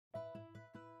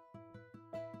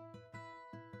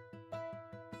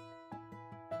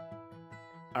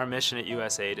Our mission at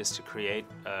USAID is to create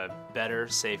a better,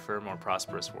 safer, more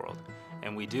prosperous world.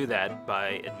 And we do that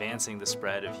by advancing the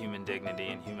spread of human dignity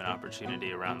and human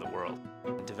opportunity around the world.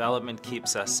 Development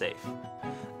keeps us safe.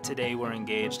 Today we're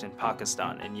engaged in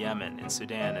Pakistan, in Yemen, in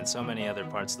Sudan, and so many other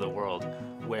parts of the world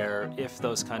where if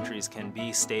those countries can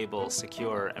be stable,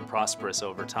 secure, and prosperous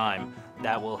over time,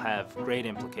 that will have great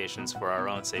implications for our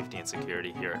own safety and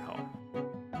security here at home.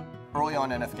 Early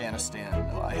on in Afghanistan,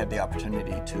 I had the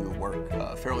opportunity to work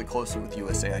fairly closely with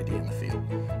USAID in the field.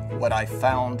 What I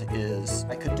found is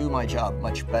I could do my job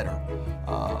much better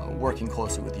working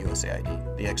closely with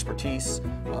USAID. The expertise,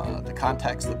 the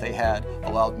contacts that they had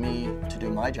allowed me to do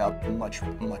my job much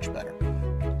better.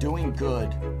 Doing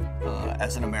good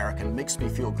as an American makes me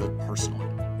feel good personally.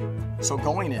 So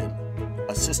going in,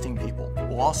 assisting people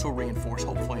will also reinforce,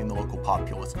 hopefully in the local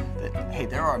populace, that, hey,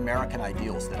 there are American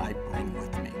ideals that I bring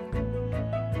with me.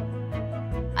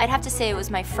 I'd have to say it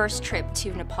was my first trip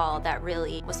to Nepal that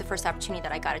really was the first opportunity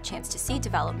that I got a chance to see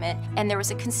development, and there was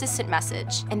a consistent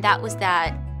message, and that was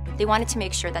that they wanted to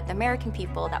make sure that the American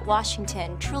people, that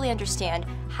Washington, truly understand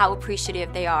how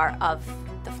appreciative they are of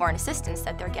the foreign assistance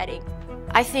that they're getting.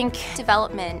 I think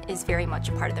development is very much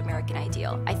a part of the American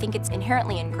ideal. I think it's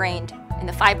inherently ingrained in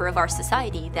the fiber of our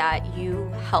society that you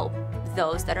help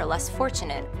those that are less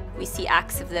fortunate. We see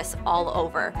acts of this all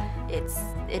over.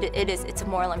 It's a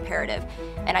moral imperative,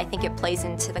 and I think it plays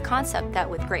into the concept that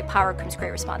with great power comes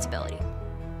great responsibility.